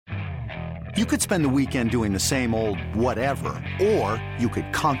You could spend the weekend doing the same old whatever, or you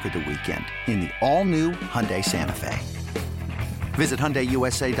could conquer the weekend in the all-new Hyundai Santa Fe. Visit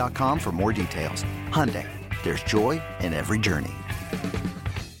HyundaiUSA.com for more details. Hyundai, there's joy in every journey.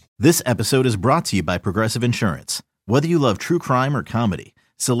 This episode is brought to you by Progressive Insurance. Whether you love true crime or comedy,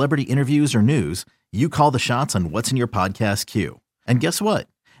 celebrity interviews or news, you call the shots on what's in your podcast queue. And guess what?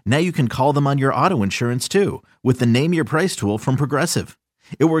 Now you can call them on your auto insurance too with the Name Your Price tool from Progressive.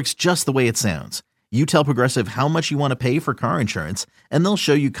 It works just the way it sounds. You tell Progressive how much you want to pay for car insurance, and they'll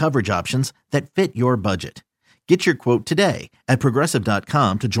show you coverage options that fit your budget. Get your quote today at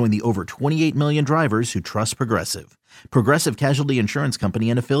Progressive.com to join the over 28 million drivers who trust Progressive. Progressive Casualty Insurance Company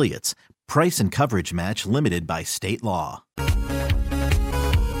and Affiliates. Price and coverage match limited by state law.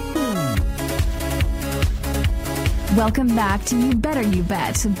 Welcome back to You Better You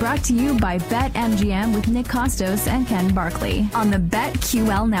Bet, brought to you by BetMGM with Nick Costos and Ken Barkley on the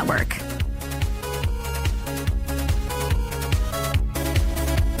BetQL network.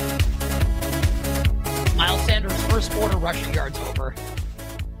 Miles Sanders' first quarter rushing yards over.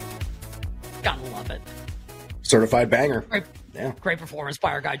 Gotta love it. Certified banger. Great performance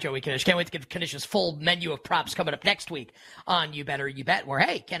by our guy Joey Knish. Can't wait to give Knish's full menu of props coming up next week on You Better You Bet, where,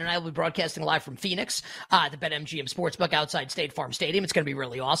 hey, Ken and I will be broadcasting live from Phoenix, the BetMGM Sportsbook outside State Farm Stadium. It's going to be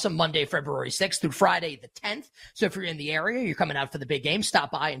really awesome. Monday, February 6th through Friday the 10th. So if you're in the area, you're coming out for the big game,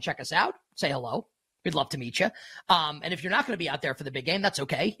 stop by and check us out. Say hello. We'd love to meet you. And if you're not going to be out there for the big game, that's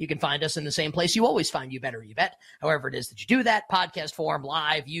okay. You can find us in the same place you always find You Better You Bet. However it is that you do that, podcast form,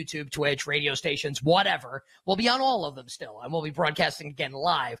 live, YouTube, Twitch, radio stations, whatever. We'll be on all of them still. And we'll be broadcasting again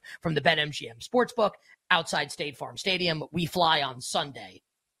live from the BetMGM Sportsbook outside State Farm Stadium. We fly on Sunday.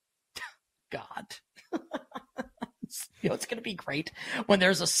 God. It's going to be great when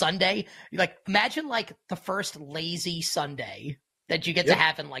there's a Sunday. Like, imagine like the first lazy Sunday that you get to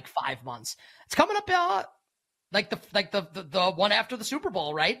have in like 5 months. It's coming up, like the one after the Super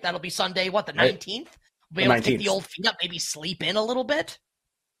Bowl, right? That'll be Sunday, what, the 19th? We'll be able to take the old feet up, maybe sleep in a little bit.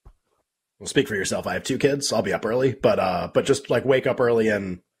 Well, speak for yourself. I have 2 kids. I'll be up early, but just like wake up early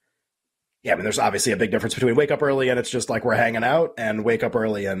and yeah, I mean, there's obviously a big difference between wake up early and it's just like we're hanging out and wake up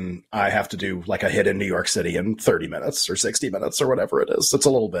early and I have to do like a hit in New York City in 30 minutes or 60 minutes or whatever it is. It's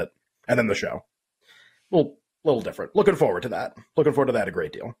a little bit. And then the show. Well, little different. Looking forward to that. Looking forward to that a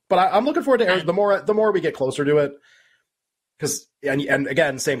great deal. But I'm looking forward to Arizona. The more we get closer to it, because and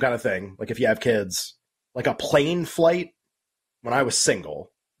again, same kind of thing. Like if you have kids, like a plane flight. When I was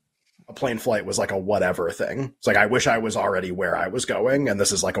single, a plane flight was like a whatever thing. It's like I wish I was already where I was going, and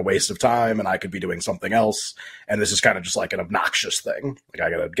this is like a waste of time, and I could be doing something else. And this is kind of just like an obnoxious thing. Like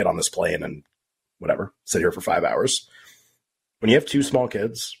I gotta get on this plane and whatever, sit here for 5 hours. When you have 2 small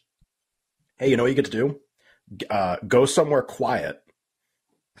kids, hey, you know what you get to do? Go somewhere quiet,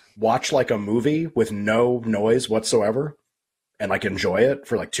 watch like a movie with no noise whatsoever, and like enjoy it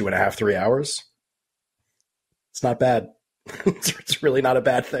for like 2.5, 3 hours. It's not bad. It's really not a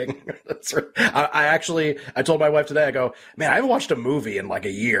bad thing. I told my wife today, I go, man, I haven't watched a movie in like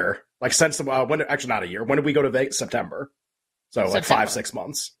a year. Like since actually not a year. When did we go to Vegas? September. So like 5-6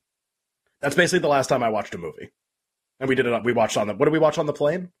 months. That's basically the last time I watched a movie. And we watched what did we watch on the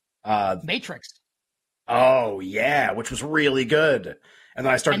plane? Matrix. Oh, yeah, which was really good. And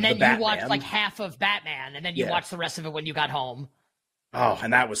then I started the Batman. And then you watched like half of Batman, and then you watched the rest of it when you got home. Oh,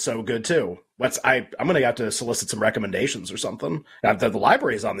 and that was so good, too. I'm going to have to solicit some recommendations or something. The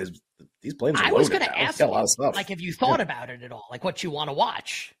libraries on these planes are loaded. I was going to ask you, a lot of stuff. like, have you thought about it at all? Like, what you want to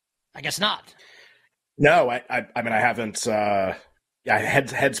watch? I guess not. No, I mean, I haven't.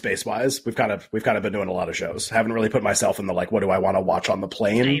 Headspace-wise, we've kind of been doing a lot of shows. Haven't really put myself in the, like, what do I want to watch on the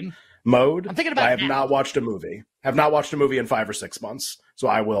plane? Same. Mode. I'm thinking about I have not watched a movie. Have not watched a movie in 5 or 6 months. So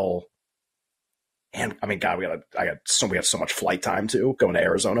I will. And I mean, God, we got so much flight time too, going to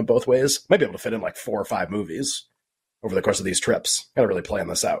Arizona both ways. Might be able to fit in like 4 or 5 movies over the course of these trips. Got to really plan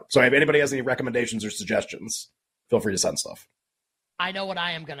this out. So if anybody has any recommendations or suggestions, feel free to send stuff. I know what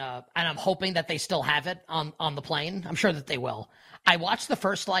I am gonna, and I'm hoping that they still have it on the plane. I'm sure that they will. I watched the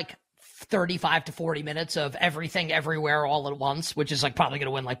first like 35 to 40 minutes of Everything Everywhere All at Once, which is like probably going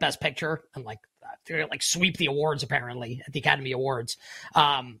to win like Best Picture and like they're gonna like sweep the awards apparently at the Academy Awards.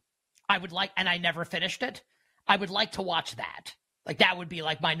 I would like, and I never finished it. I would like to watch that. Like that would be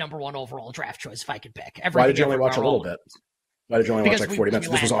like my number 1 overall draft choice if I could pick. Why did you only watch a little bit? Why did you only watch like 40 minutes?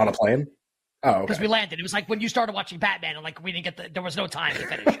 This was on a plane? Oh, okay. Because we landed. It was like when you started watching Batman and like we didn't get there was no time to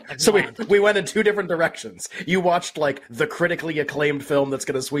finish it. Like, so we went in 2 different directions. You watched like the critically acclaimed film that's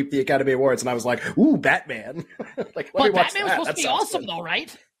going to sweep the Academy Awards, and I was like, ooh, Batman. Like, but Batman was supposed to be awesome though,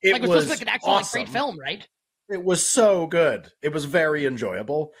 right? It was supposed to be like an actual awesome. Like, great film, right? It was so good. It was very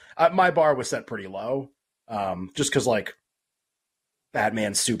enjoyable. My bar was set pretty low, just because like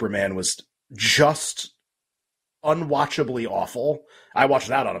Batman Superman was just unwatchably awful. I watched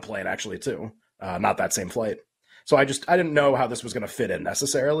that on a plane actually too, not that same flight. So I didn't know how this was going to fit in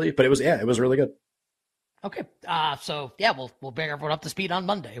necessarily, but it was really good. Okay, so yeah, we'll bring everyone up to speed on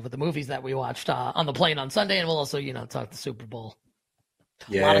Monday with the movies that we watched on the plane on Sunday, and we'll also talk the Super Bowl.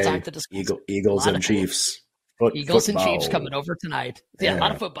 Yay. A lot of time to discuss. Eagles and Chiefs. Eagles football. and Chiefs coming over tonight. Yeah, a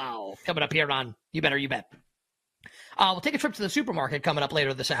lot of football coming up here on You Better You Bet. We'll take a trip to the supermarket coming up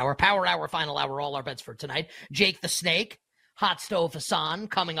later this hour. Power Hour, final hour, all our bets for tonight. Jake the Snake, Hot Stove Hassan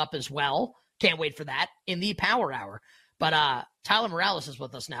coming up as well. Can't wait for that in the Power Hour. But Tyler Morales is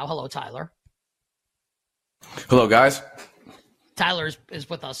with us now. Hello, Tyler. Hello, guys. Tyler is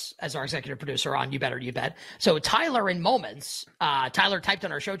with us as our executive producer on You Better You Bet. So Tyler, in moments, Tyler typed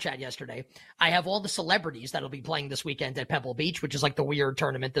on our show chat yesterday, I have all the celebrities that'll be playing this weekend at Pebble Beach, which is like the weird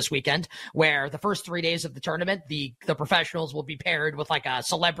tournament this weekend, where the first 3 days of the tournament, the professionals will be paired with like a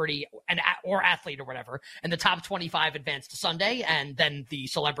celebrity or athlete or whatever, and the top 25 advance to Sunday, and then the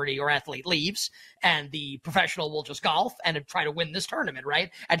celebrity or athlete leaves, and the professional will just golf and try to win this tournament, right?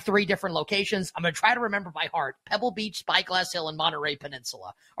 At 3 different locations. I'm going to try to remember by heart. Pebble Beach, Spyglass Hill, and Monterey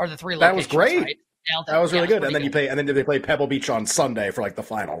Peninsula are the 3 locations. That was great. Right? That was really good. And then they play Pebble Beach on Sunday for like the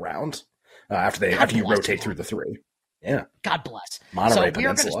final round after you rotate through the 3. Yeah. God bless. Monterey Peninsula. We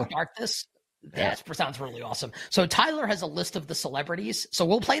are going to start this. Yeah, it sounds really awesome. So Tyler has a list of the celebrities. So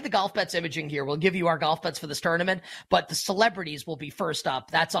we'll play the golf bets imaging here. We'll give you our golf bets for this tournament, but the celebrities will be first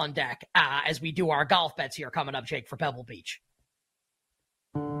up. That's on deck as we do our golf bets here coming up, Jake, for Pebble Beach.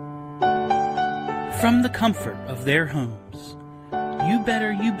 From the comfort of their homes, You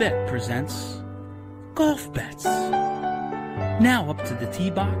Better You Bet presents Golf Bets. Now up to the tee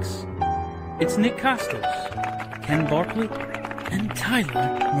box, it's Nick Costos, Ken Barkley, and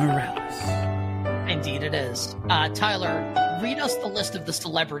Tyler Morales. Indeed it is. Tyler, read us the list of the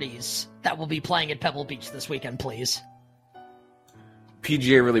celebrities that will be playing at Pebble Beach this weekend, please.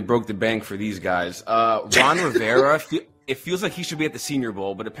 PGA really broke the bank for these guys. Ron Rivera, it feels like he should be at the Senior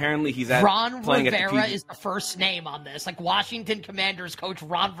Bowl, but apparently he's Ron playing Rivera at the is the first name on this. Like Washington Commanders coach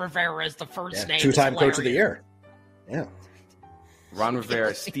Ron Rivera is the first name. 2-time coach of the year. Yeah. Ron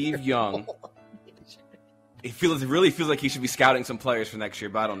Rivera, Steve Young. It really feels like he should be scouting some players for next year,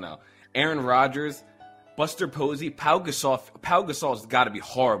 but I don't know. Aaron Rodgers, Buster Posey, Pau Gasol. Pau Gasol's got to be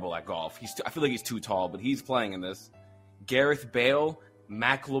horrible at golf. I feel like he's too tall, but he's playing in this. Gareth Bale,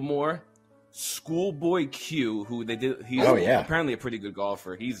 Macklemore, Schoolboy Q, who he's apparently a pretty good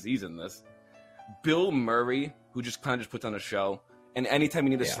golfer. He's in this. Bill Murray, who just kind of puts on a show. And anytime you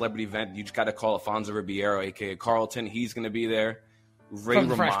need a celebrity event, you just got to call Alfonso Ribeiro, a.k.a. Carlton. He's going to be there. Ray From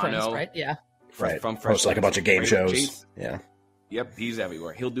Romano. Fresh Prince, right? Yeah. Right. From Fresh Hosts like a bunch of game shows. Jason, yeah. Yep, he's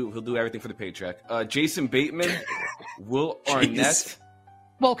everywhere. He'll do everything for the paycheck. Jason Bateman, Will Arnett.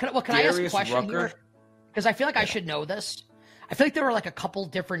 Well, can I ask a question Rucker. here? Because I feel like I should know this. I feel like there are like a couple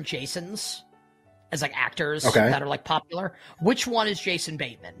different Jasons as like actors that are like popular. Which one is Jason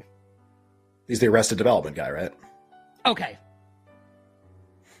Bateman? He's the Arrested Development guy, right? Okay.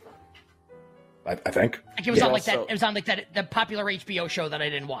 I think. Like it was on like that. It was on like that the popular HBO show that I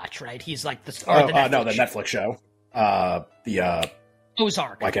didn't watch. Right? He's like the the Netflix show. The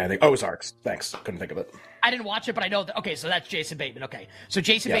Ozark. Why can't I think? Ozarks. Thanks. Couldn't think of it. I didn't watch it, but I know that. Okay, so that's Jason Bateman. Okay, so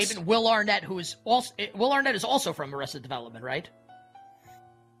Jason Bateman, Will Arnett, Will Arnett is also from Arrested Development, right?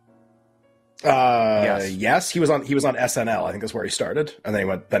 Yes. He was on SNL. I think that's where he started, and then he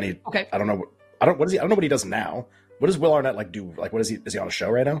went. Then he. Okay. I don't know. I don't know what he does now. What does Will Arnett like do? Like, what is he? Is he on a show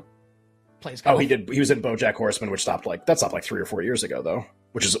right now? Plays golf. Oh, he did. He was in BoJack Horseman, which stopped like 3 or 4 years ago, though.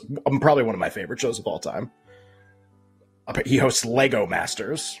 Which is probably one of my favorite shows of all time. He hosts Lego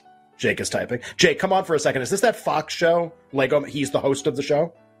Masters. Jake is typing. Jake, come on for a second. Is this that Fox show? Lego. He's the host of the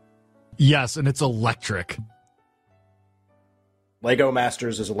show. Yes, and it's electric. Lego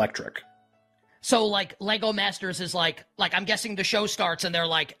Masters is electric. So, like, Lego Masters is like I'm guessing the show starts and they're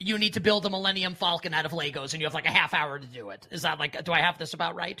like, you need to build a Millennium Falcon out of Legos, and you have like a half hour to do it. Is that like? Do I have this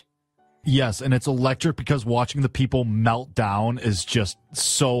about right? Yes, and it's electric because watching the people melt down is just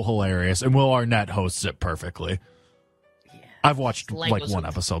so hilarious, and Will Arnett hosts it perfectly. Yeah, I've watched like one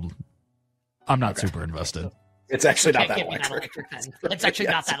episode. I'm not super invested. It's actually not that electric. It's actually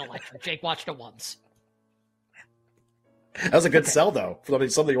not that electric. Jake watched it once. That was a good sell, though, for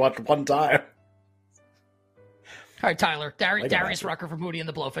something you watched one time. All right, Tyler. Darius Rucker from Hootie and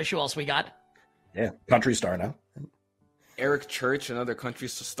the Blowfish. Who else we got? Yeah, country star now. Eric Church, another country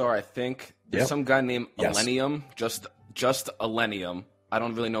star, I think. There's some guy named Millennium, just Millennium. I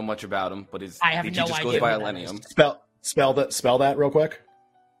don't really know much about him, but I have he no just idea goes by who that Illenium. Spell that real quick.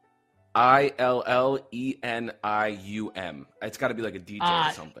 ILLENIUM. It's got to be like a DJ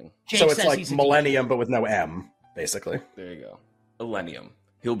or something. Jake so it's says like he's a Millennium, but with no M, basically. There you go. Illenium.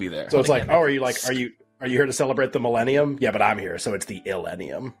 He'll be there. So it's like, are you here to celebrate the Millennium? Yeah, but I'm here, so it's the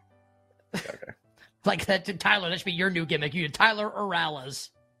Illenium. Okay. Like that, Tyler. That should be your new gimmick. You Tyler Orales.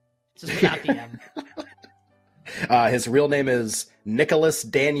 Just without the M. His real name is Nicholas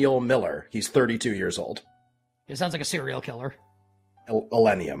Daniel Miller. He's 32 years old. It sounds like a serial killer.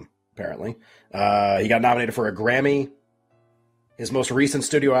 Illenium, apparently. He got nominated for a Grammy. His most recent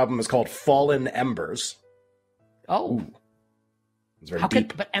studio album is called Fallen Embers. Oh. Ooh. It's very How deep.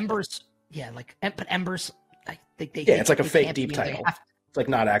 could, but Embers, but Embers, it's like a fake deep title. It's like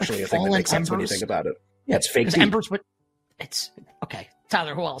not actually a thing that makes sense when you think about it. Yeah, it's fake deep. Embers would, it's, okay.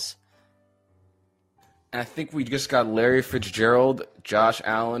 Tyler, who else? And I think we just got Larry Fitzgerald, Josh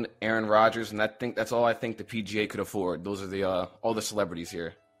Allen, Aaron Rodgers, and that's all I think the PGA could afford. Those are the all the celebrities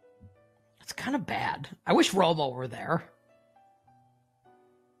here. It's kind of bad. I wish Romo were there.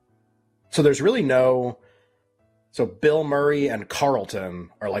 So there's really no... So Bill Murray and Carlton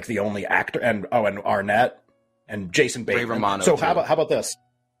are like the only actor, and Arnett and Jason Bateman. Ray Romano, so too. how about this?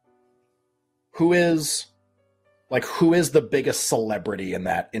 Who is the biggest celebrity in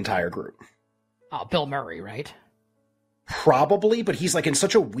that entire group? Oh, Bill Murray, right? Probably, but he's like in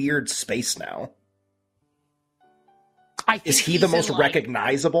such a weird space now. Is he the most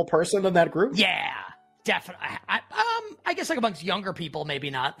recognizable person in that group? Yeah, definitely. I guess like amongst younger people, maybe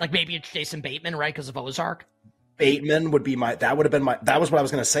not. Like maybe it's Jason Bateman, right? Because of Ozark. Bateman would be that was what I was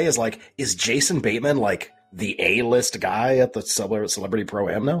going to say, is like, is Jason Bateman like the A-list guy at the Celebrity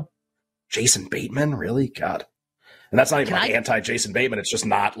Pro-Am now? Jason Bateman? Really? God. And that's not even anti-Jason Bateman. It's just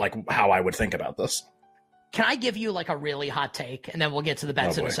not like how I would think about this. Can I give you like a really hot take, and then we'll get to the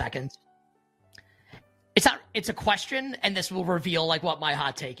bets in a second? It's a question, and this will reveal like what my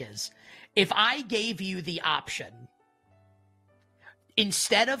hot take is. If I gave you the option,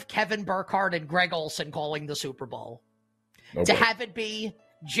 instead of Kevin Burkhardt and Greg Olson calling the Super Bowl, to have it be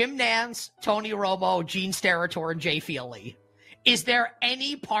Jim Nance, Tony Romo, Gene Steratore, and Jay Feely, is there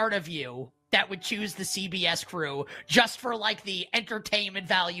any part of you that would choose the CBS crew just for like the entertainment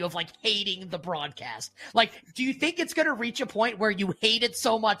value of like hating the broadcast? Like, do you think it's going to reach a point where you hate it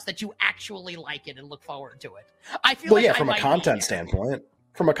so much that you actually like it and look forward to it? I feel like from a content standpoint.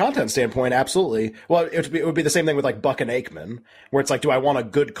 From a content standpoint, absolutely. Well, it would be the same thing with like Buck and Aikman, where it's like, do I want a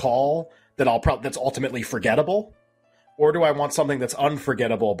good call that's ultimately forgettable, or do I want something that's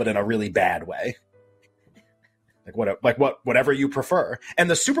unforgettable but in a really bad way? Whatever you prefer. And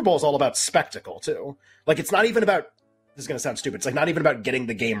the Super Bowl is all about spectacle too. Like, it's not even about, this is going to sound stupid, it's like not even about getting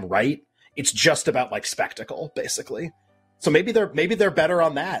the game right. It's just about like spectacle, basically. So maybe they're better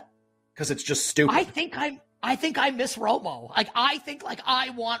on that because it's just stupid. I think I miss Romo. Like, I think like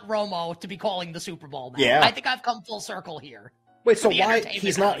I want Romo to be calling the Super Bowl now. Yeah. I think I've come full circle here. Wait, so why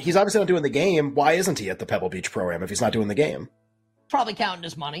he's obviously not doing the game. Why isn't he at the Pebble Beach Pro-Am if he's not doing the game? Probably counting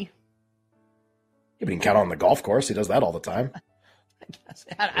his money. Yeah, but he can count on the golf course. He does that all the time.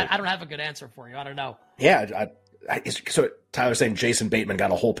 I don't have a good answer for you. I don't know. Yeah. So Tyler's saying Jason Bateman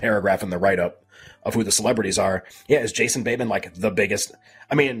got a whole paragraph in the write-up of who the celebrities are. Yeah, is Jason Bateman like the biggest?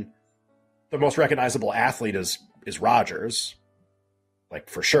 I mean, the most recognizable athlete is Rodgers, like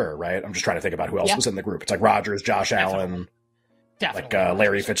for sure, right? I'm just trying to think about who else was in the group. It's like Rodgers, Josh Allen, like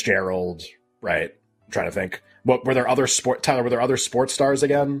Larry Fitzgerald, right? I'm trying to think. What were there other Tyler? Were there other sports stars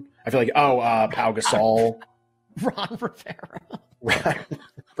again? I feel like Pau Gasol, Ron Rivera.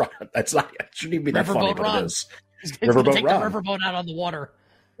 Ron, that's not. It shouldn't even be that funny, but it is. Riverboat take Ron. The riverboat out on the water,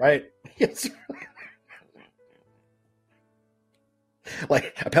 right? Yes.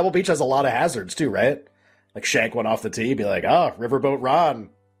 Like, Pebble Beach has a lot of hazards too, right? Like, shank one off the tee, be like, Riverboat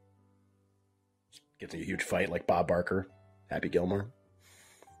Ron. Gets in a huge fight like Bob Barker, Happy Gilmore.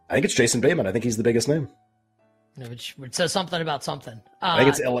 I think it's Jason Bateman. I think he's the biggest name. Which says something about something. I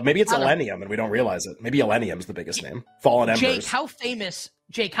think maybe it's Illenium and we don't realize it. Maybe Illenium's the biggest name. Fallen Embers.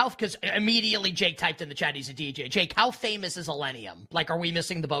 Jake, because immediately Jake typed in the chat he's a DJ. Jake, how famous is Illenium? Like, are we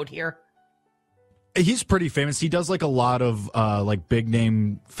missing the boat here? He's pretty famous. He does like a lot of like big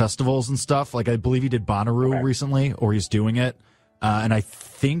name festivals and stuff. Like, I believe he did Bonnaroo recently, or he's doing it. And I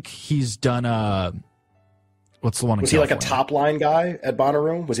think he's done what's the one? Was he like a top line guy at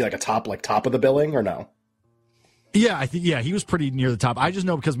Bonnaroo? Was he like a top of the billing or no? Yeah, he was pretty near the top. I just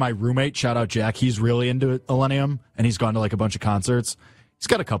know because my roommate, shout out Jack, he's really into Illenium, and he's gone to like a bunch of concerts. He's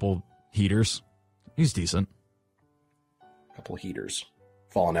got a couple heaters. He's decent. A couple heaters.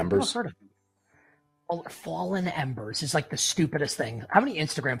 Fallen Embers. Fallen Embers is like the stupidest thing. How many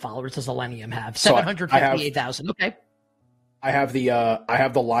Instagram followers does Millennium have? So 758,000. Okay. I have the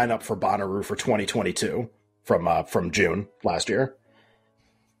lineup for Bonnaroo for 2022 from June last year.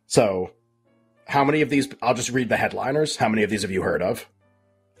 So, how many of these? I'll just read the headliners. How many of these have you heard of?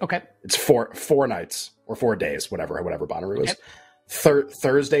 Okay. It's four nights or 4 days, whatever Bonnaroo is. Okay.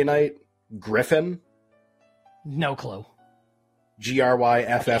 Thursday night, Griffin. No clue.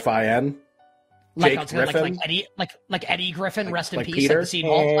 Gryffin. Like, Jake Griffin. Like Eddie Griffin, rest in peace, Peter? like the Seton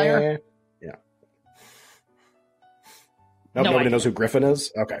Hall player. Yeah. Nobody knows who Griffin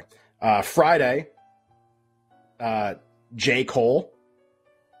is? Okay. Friday, J. Cole.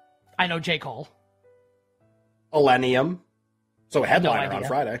 I know J. Cole. Millennium. So a headliner on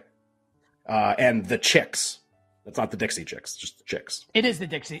Friday. And the Chicks. That's not the Dixie Chicks, just the Chicks. It is the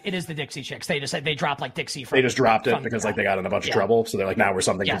Dixie Chicks. They just said they dropped like Dixie from. They just dropped it because like they got in a bunch of trouble. So they're like, now we're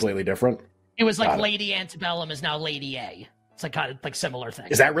something completely different. It was like Lady Antebellum is now Lady A. It's like kind of like similar thing.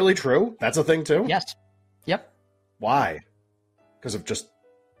 Is that really true? That's a thing too? Yes. Yep. Why? Because of just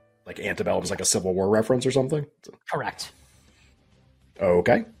like Antebellum is like a Civil War reference or something? Correct.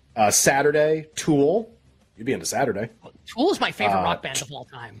 Okay. Saturday, Tool. You'd be into Saturday. Tool is my favorite rock band of all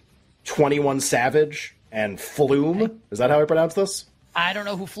time. 21 Savage and Flume. Okay. Is that how I pronounce this? I don't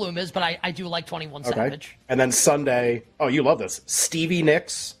know who Flume is, but I do like 21 Savage. And then Sunday, oh, you love this. Stevie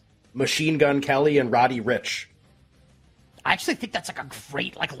Nicks, Machine Gun Kelly, and Roddy Ricch. I actually think that's like a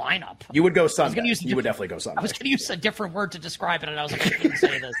great like lineup. You would go Sunday. You would definitely go Sunday. I was going to use a different word to describe it, and I was like, I shouldn't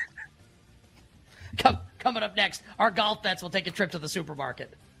say this. Coming up next, our golf bets will take a trip to the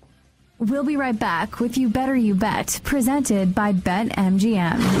supermarket. We'll be right back with You Better You Bet, presented by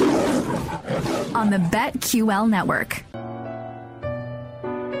BetMGM on the BetQL network.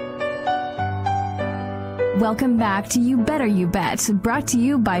 Welcome back to You Better You Bet, brought to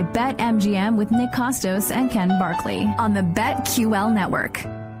you by BetMGM with Nick Costos and Ken Barkley on the BetQL network.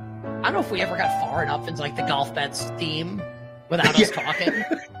 I don't know if we ever got far enough into like the golf bets theme without us talking.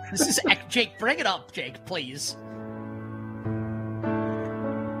 This is Jake. Bring it up, Jake, please.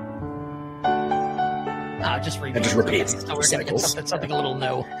 Just repeat. And just repeat. So we're going to get something a little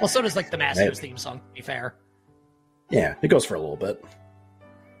new. Well, so does like the Masters theme song, to be fair. Yeah, it goes for a little bit.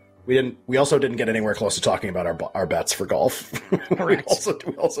 We also didn't get anywhere close to talking about our bets for golf. Correct.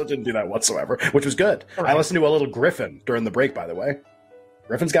 we also didn't do that whatsoever, which was good. Correct. I listened to a little Griffin during the break, by the way.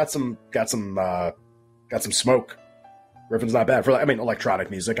 Griffin's got some smoke. Griffin's not bad for electronic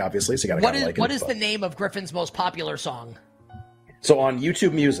music, obviously. So you got to like it. What is the name of Griffin's most popular song? So on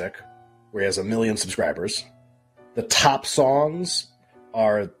YouTube Music, where he has 1 million subscribers, the top songs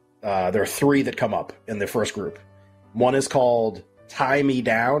are there are 3 that come up in the first group. One is called Tie Me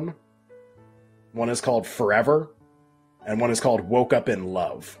Down, one is called Forever, and one is called Woke Up in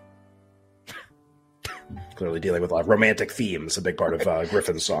Love. Clearly dealing with a lot of romantic themes, a big part of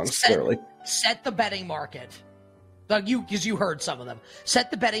Griffin's songs, clearly. Set the betting market. Because you heard some of them.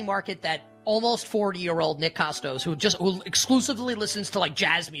 Set the betting market that almost 40-year-old Nick Costos, who exclusively listens to like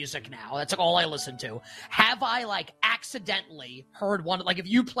jazz music now, that's like all I listen to. Have I like accidentally heard one, like if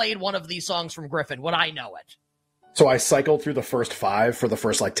you played one of these songs from Griffin, would I know it? So I cycled through the first 5 for the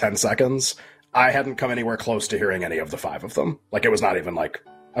first like 10 seconds. I hadn't come anywhere close to hearing any of the 5 of them. Like it was not even like,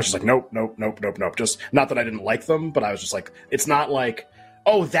 I was just like, nope. Just not that I didn't like them, but I was just like, it's not like,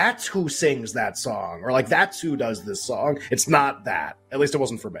 oh, that's who sings that song, or like that's who does this song. It's not that. At least it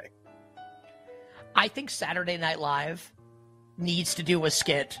wasn't for me. I think Saturday Night Live needs to do a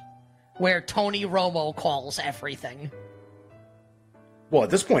skit where Tony Romo calls everything. Well,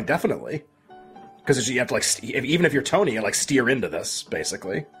 at this point, definitely. Because you have to, like, even if you're Tony, you like steer into this,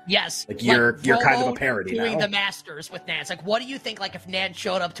 basically. Yes. Like, you're kind of a parody doing now. The Masters with Nance. Like, what do you think, like, if Nance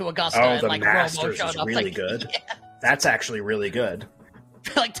showed up to Augusta and, like, Masters Romo showed up? Really like, good. Yeah. That's actually really good.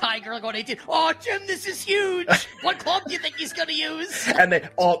 Like Tiger going 18. Oh, Jim, this is huge. What club do you think he's going to use? And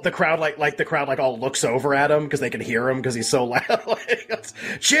the crowd all looks over at him because they can hear him because he's so loud. Like,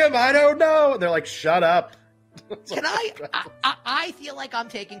 Jim, I don't know. And they're like, shut up. Can I feel like I'm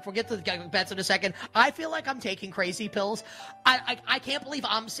taking, forget the bets in a second. I feel like I'm taking crazy pills. I can't believe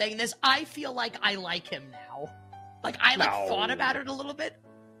I'm saying this. I feel like I like him now. Like I thought about it a little bit.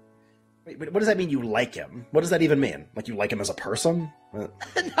 Wait, what does that mean? You like him? What does that even mean? Like you like him as a person?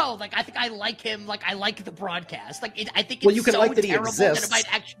 No, like I think I like him. Like I like the broadcast. Like I think you can so like that he terrible exists. that it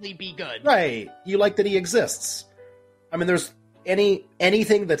might actually be good. Right? You like that he exists. I mean, there's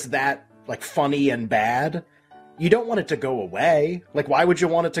anything that's that like funny and bad. you don't want it to go away. Like, why would you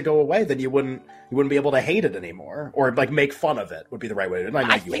want it to go away? Then you wouldn't be able to hate it anymore, or like make fun of it would be the right way to do it.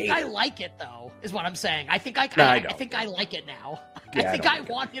 I think I like it though, is what I'm saying. I think I think I like it now. Yeah, I think I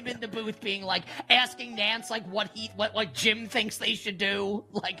want him in the booth being like asking Nance like what Jim thinks they should do,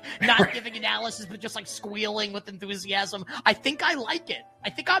 like not giving analysis but just like squealing with enthusiasm. I think I like it. I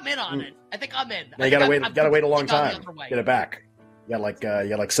think I'm in on it. I think I'm in. Now you gotta wait a long time. Get it back. You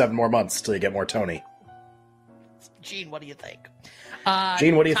got like 7 more months till you get more Tony. Gene, what do you think?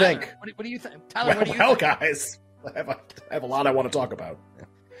 Gene, what do you Tyler, think? What do you think? Tyler, what do you think? think? Guys, I have a lot I want to talk about.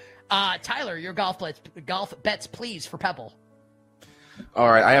 Tyler, your golf bets, please, for Pebble. All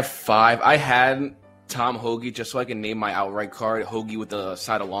right, I have 5. I had Tom Hoagie just so I can name my outright card, Hoagie with the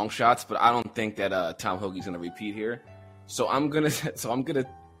side of long shots, but I don't think that Tom Hoagie's going to repeat here. So I'm gonna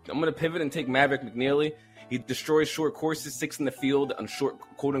pivot and take Maverick McNeely. He destroys short courses, 6 in the field on short,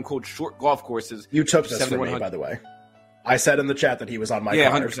 quote unquote, short golf courses. You took this from me, by the way. I said in the chat that he was on my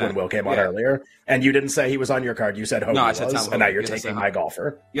card 100%. When Will came on earlier, and you didn't say he was on your card. You said Hoagie I said was, Tom and now Hoagie. you're taking my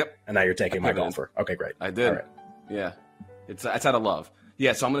golfer. Yep. And now you're taking my golfer. Okay, great. I did. All right. Yeah. It's out of love.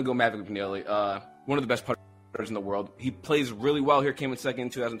 Yeah, so I'm going to go Maverick McNeely. One of the best putters in the world. He plays really well here, came in second in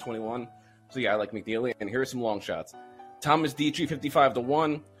 2021. So yeah, I like McNeely. And here are some long shots. Thomas Dietrich,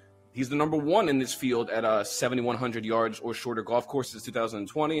 55-1. He's the number 1 in this field at 7,100 yards or shorter golf courses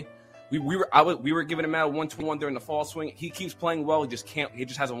 2020. We were giving him out a 121 during the fall swing. He keeps playing well. He just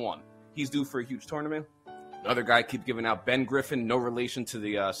hasn't won. He's due for a huge tournament. Another guy keep giving out Ben Griffin, no relation to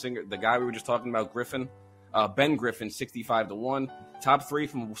the guy we were just talking about, Griffin. Ben Griffin, 65-1. Top 3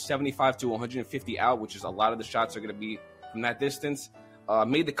 from 75 to 150 out, which is a lot of the shots are going to be from that distance.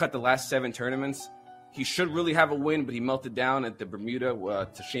 Made the cut the last 7 tournaments. He should really have a win, but he melted down at the Bermuda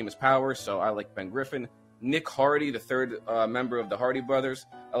to Seamus Power, so I like Ben Griffin. Nick Hardy, the third member of the Hardy brothers,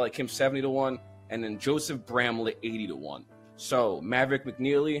 I like him 70-1, and then Joseph Bramlett 80-1. So Maverick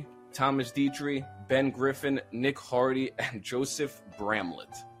McNeely, Thomas Dietrich, Ben Griffin, Nick Hardy, and Joseph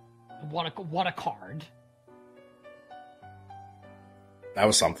Bramlett. What a card! That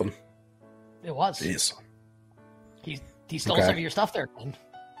was something. It was. Jeez. He stole some of your stuff there, Ben.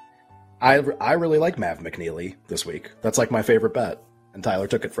 I really like Mav McNeely this week. That's like my favorite bet, and Tyler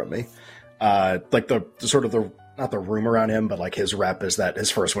took it from me. Like the sort of not the room around him, but like his rep is that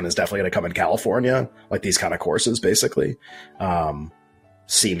his first one is definitely going to come in California, like these kind of courses, basically.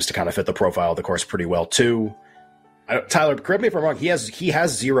 Seems to kind of fit the profile of the course pretty well too. Tyler, correct me if I'm wrong. He has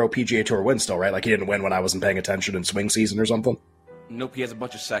 0 PGA Tour wins still, right? Like he didn't win when I wasn't paying attention in swing season or something. Nope, he has a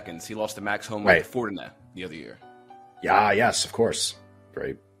bunch of seconds. He lost to Max Homa at Fortinet the other year. Yeah, yes, of course.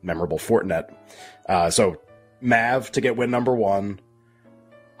 Very memorable Fortinet. So Mav to get win number 1.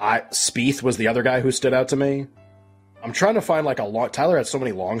 Spieth was the other guy who stood out to me. I'm trying to find like Tyler had so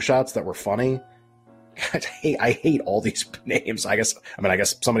many long shots that were funny. I hate all these names. I guess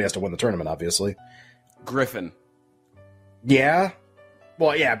somebody has to win the tournament, obviously. Griffin. Yeah.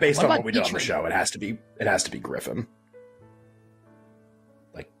 Well, yeah, based on what we did on the show, it has to be Griffin.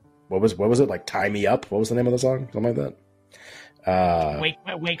 Like what was it? Like Tie Me Up? What was the name of the song? Something like that.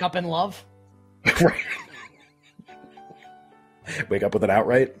 Wake Up in Love. Right. Wake Up with an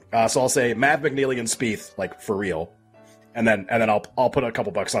outright. So I'll say Matt McNeely and Spieth, like for real, and then I'll put a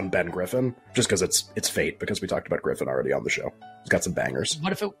couple bucks on Ben Griffin just because it's fate, because we talked about Griffin already on the show. He's got some bangers.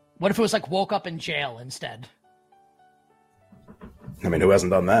 What if it was like Woke Up in Jail instead? I mean, who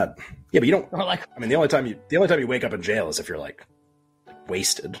hasn't done that? Yeah, but you don't. Or like, I mean, the only time you wake up in jail is if you're like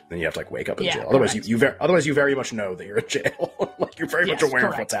wasted. Then you have to like wake up in jail. Otherwise, you very much know that you're in jail. Like you're very much aware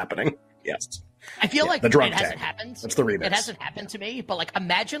of what's happening. Yes. I feel like the drunk it hasn't tank. happened. That's the remix. It hasn't happened to me, but like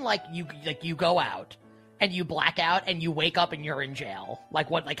imagine like you go out and you black out and you wake up and you're in jail.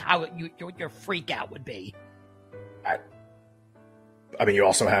 How your freak out would be. I mean, you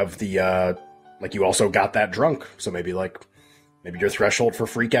also have the you also got that drunk, so maybe your threshold for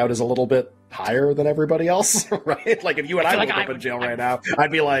freak out is a little bit higher than everybody else, right? Like if you and I woke up in jail right now,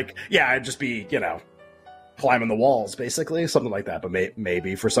 I'd be like, yeah, I'd just be, climbing the walls, basically, something like that. But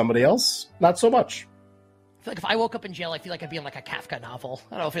maybe for somebody else, not so much. I feel like if I woke up in jail, I feel like I'd be in like a Kafka novel.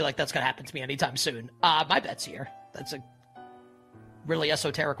 I don't feel like that's going to happen to me anytime soon. My bet's here. That's a really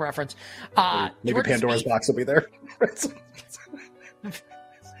esoteric reference. Maybe Pandora's Box will be there.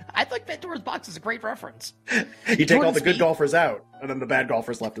 I think Pandora's Box is a great reference. You take all the good golfers out, and then the bad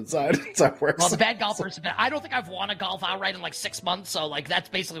golfers left inside. That's how it works. Well, the bad golfers, I don't think I've won a golf outright in like 6 months, so like that's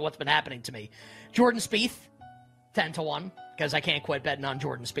basically what's been happening to me. Jordan Spieth, 10-1. because I can't quit betting on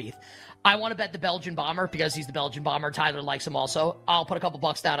Jordan Spieth. I want to bet the Belgian Bomber because he's the Belgian Bomber. Tyler likes him also. I'll put a couple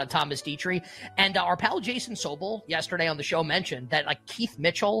bucks down on Thomas Dietrich. And our pal Jason Sobel yesterday on the show mentioned that like Keith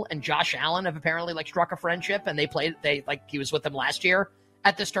Mitchell and Josh Allen have apparently like struck a friendship, and he was with them last year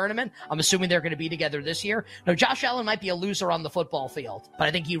at this tournament. I'm assuming they're going to be together this year. Now, Josh Allen might be a loser on the football field, but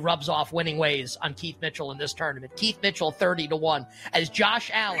I think he rubs off winning ways on Keith Mitchell in this tournament. Keith Mitchell 30-1 as Josh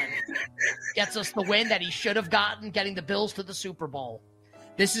Allen gets us the win that he should have gotten, getting the Bills to the Super Bowl.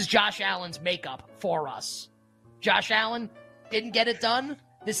 This is Josh Allen's makeup for us. Josh Allen didn't get it done.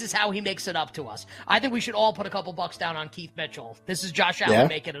 This is how he makes it up to us. I think we should all put a couple bucks down on Keith Mitchell. This is Josh Allen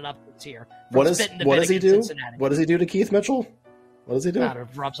making it up this year. What does he do? Cincinnati. What does he do to Keith Mitchell? What does he do?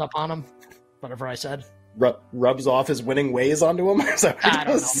 Rubs up on him. Whatever I said. Rubs off his winning ways onto him? Is that what he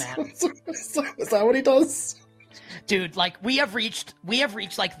does? I don't know, man. Is that what he does? Dude, like we have reached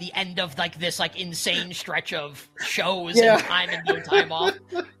like the end of like this like insane stretch of shows and time and no time off.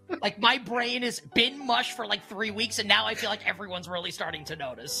 Like my brain has been mush for like 3 weeks, and now I feel like everyone's really starting to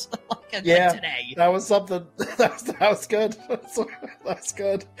notice. Like today. That was something. That was good. That's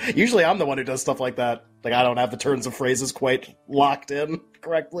good. Usually I'm the one who does stuff like that. Like I don't have the turns of phrases quite locked in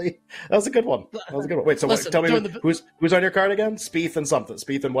correctly. That was a good one. Wait, so listen, tell me who's on your card again? Spieth and something.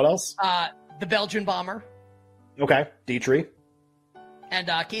 Spieth and what else? The Belgian Bomber. Okay, Dietrich. And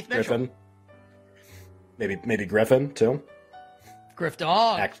Keith Mitchell. Griffin. Maybe Griffin too. Griff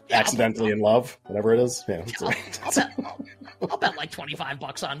Dog. Accidentally in love, whatever it is. Yeah, I'll bet like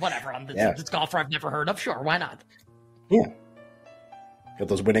 $25 on whatever on this golfer I've never heard of. Sure, why not? Yeah. Got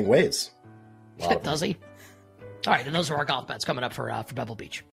those winning ways. Does he? All right, and those are our golf bets coming up for Pebble Beach.